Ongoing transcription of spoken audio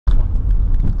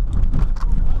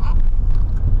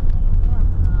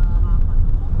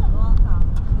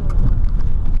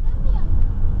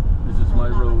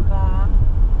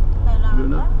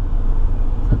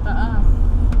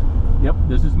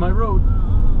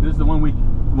the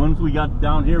one once we got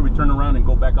down here, we turn around and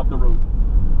go back up the road.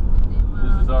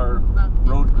 This is our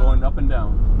road going up and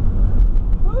down.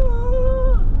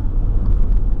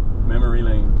 Memory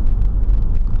lane.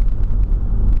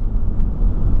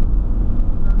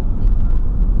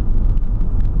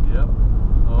 Yep.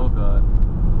 Oh God.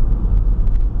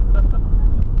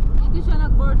 Hindi siya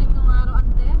nag-boarding nung araw,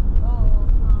 ante? Oo.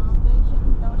 Station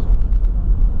daw siya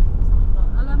dito.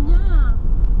 Alam niya.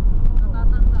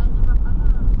 Natatandaan niya pa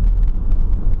pala.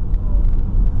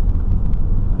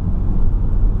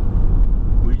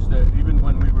 We used to, even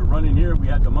when we were running here, we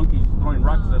had the monkeys throwing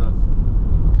rocks at us.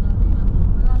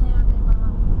 Wala na yata yung mga.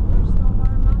 There's no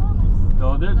more monkeys.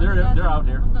 So they're out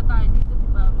here. Punta tayo dito, di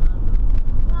ba?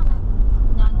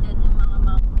 Nandyan yung mga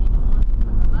mountain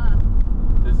sa labas.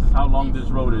 This is how long this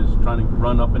road is, trying to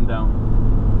run up and down.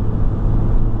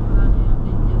 Wala na yata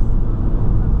yung just.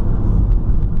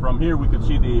 From here, we could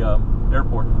see the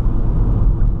airport.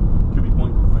 Cubi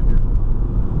Point right here.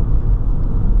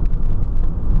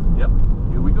 Yep,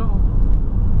 here we go.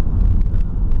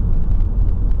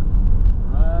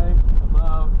 Right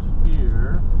about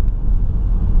here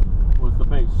was the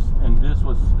base, and this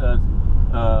was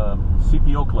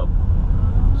CPO club.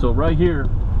 So right here,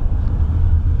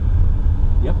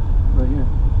 yep, right here.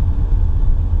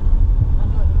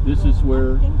 This is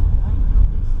where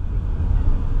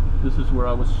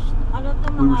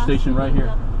we were stationed right here.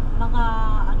 Mga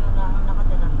ano lang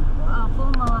nakatira. Po,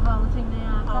 mga housing na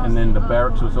yata. And then the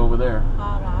barracks was over there.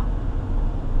 Para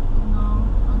No,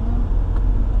 ano?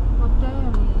 Hotel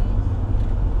is.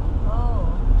 oh,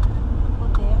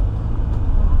 hotel.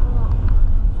 Oo.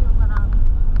 Sure, marami.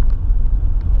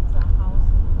 It's a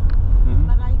housing. Mhm.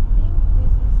 But I think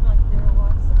this is like there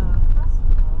was a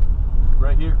hospital.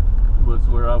 Right here was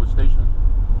where I was stationed.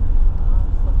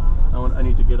 Sa Barrack. I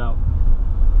need to get out.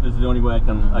 This is the only way I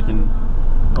can.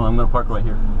 Oh, I'm gonna park right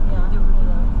here. Yeah. I think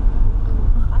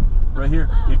Right here.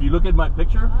 If you look at my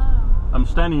picture, I'm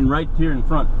standing right here in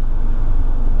front.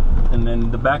 And then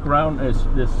the background is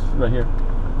this right here.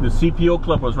 The CPO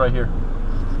club was right here.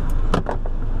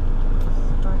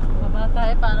 Baba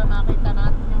tayo para makita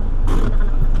natin yung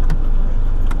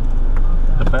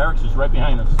The barracks is right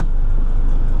behind us.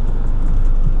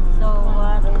 so.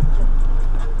 What is it?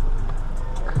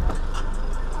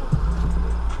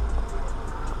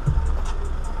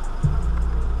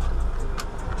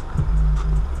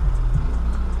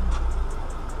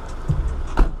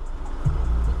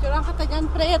 picturean ka dyan,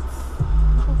 Fritz.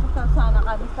 Pupunta sana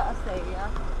kami sa Asaya.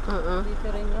 Dito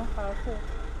rin yung kaso.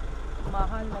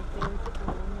 Mahal na pinto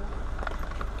niya.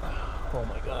 Oh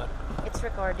my God. It's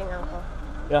recording, Uncle.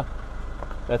 Yeah.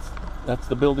 That's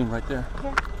the building right there.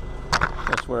 Yeah.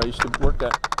 That's where I used to work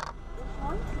at.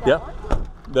 That Yeah. one?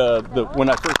 The when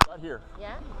I first got here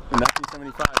Yeah. in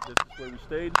 1975, this is where we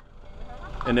stayed.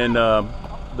 And then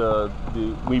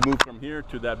we moved from here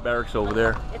to that barracks over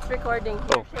there. It's recording.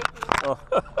 Oh. You're shaking. Oh.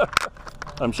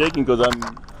 I'm shaking because I'm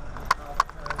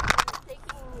Taking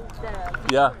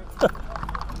the yeah.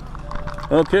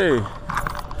 Okay.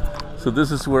 So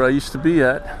this is where I used to be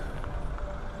at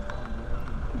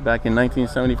back in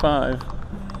 1975.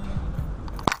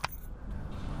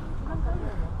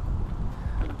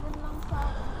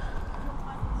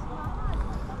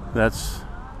 That's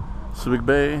Subic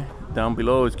Bay. Down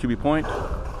below is Cubi Point.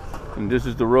 And this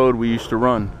is the road we used to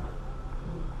run.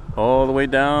 All the way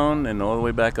down and all the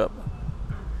way back up.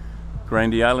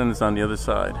 Grandy Island is on the other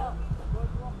side.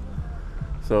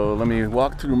 So let me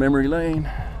walk through memory lane.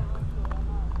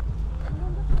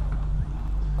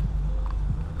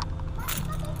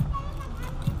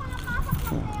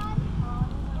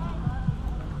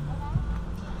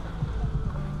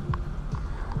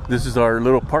 This is our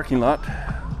little parking lot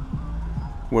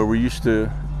where we used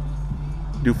to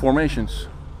do formations.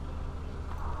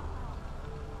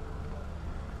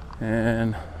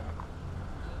 And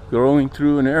going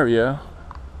through an area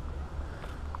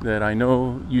that I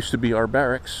know used to be our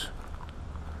barracks.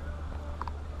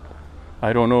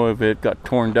 I don't know if it got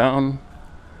torn down,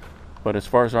 but as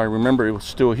far as I remember, it was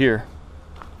still here.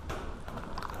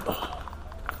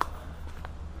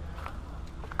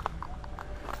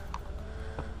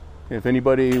 If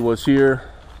anybody was here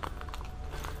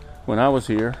when I was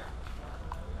here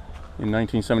in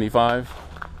 1975,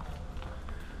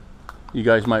 you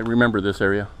guys might remember this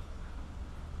area.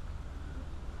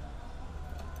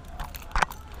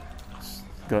 It's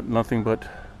got nothing but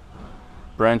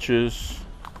branches,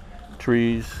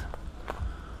 trees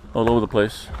all over the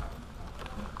place.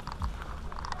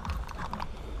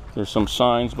 There's some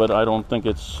signs, but I don't think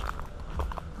it's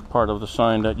part of the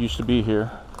sign that used to be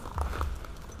here.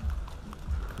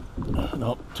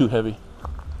 Nope, too heavy.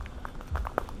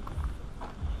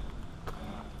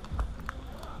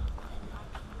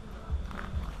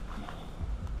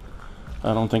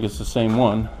 I don't think it's the same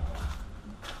one.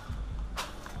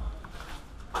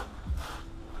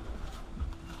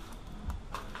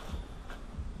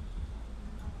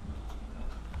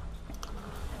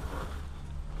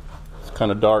 It's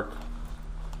kind of dark.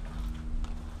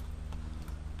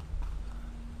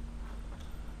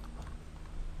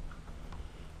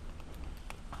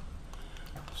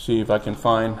 See if I can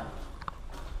find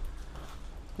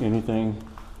anything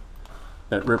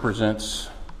that represents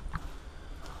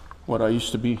what I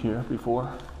used to be here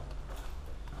before.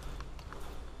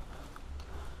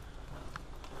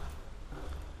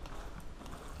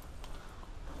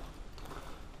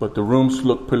 But the rooms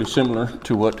look pretty similar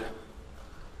to what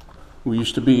we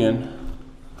used to be in.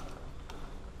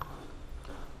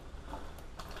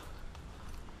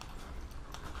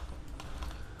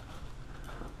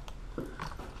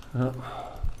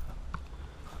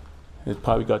 It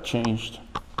probably got changed,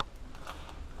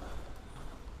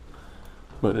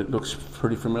 but it looks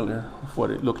pretty familiar with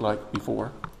what it looked like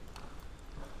before.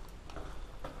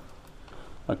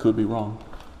 I could be wrong.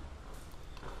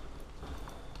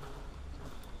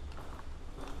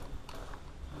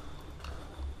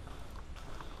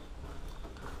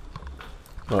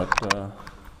 But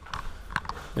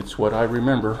it's what I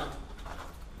remember,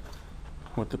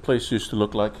 what the place used to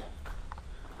look like.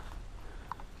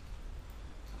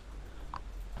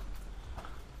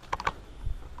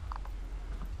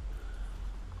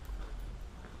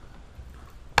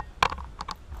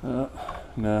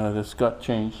 No, this got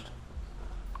changed.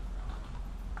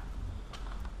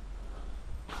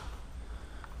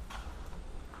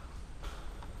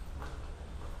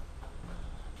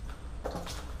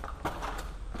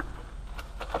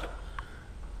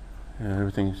 Yeah,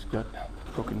 everything's got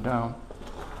broken down.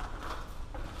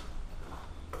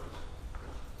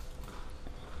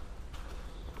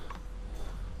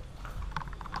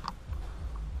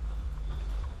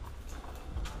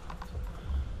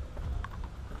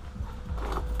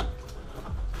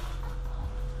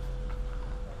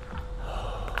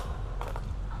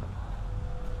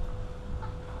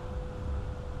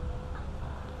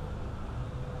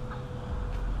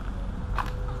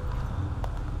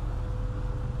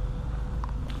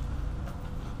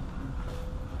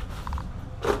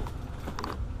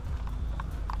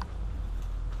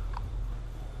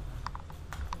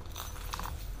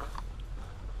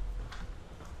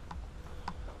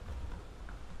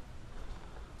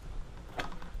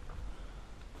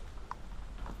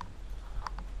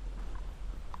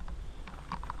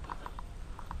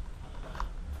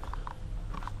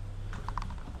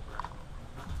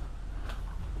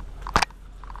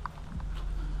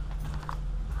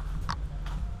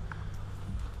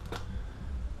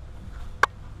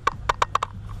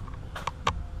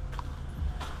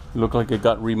 It looked like it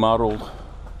got remodeled.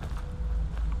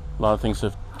 A lot of things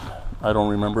have, I don't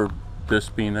remember this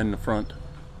being in the front.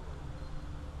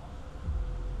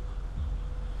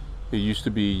 It used to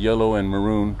be yellow and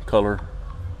maroon color.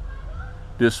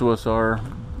 This was our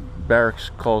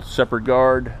barracks called Separate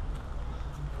Guard.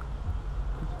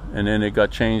 And then it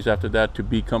got changed after that to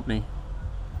B Company,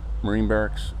 Marine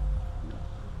Barracks.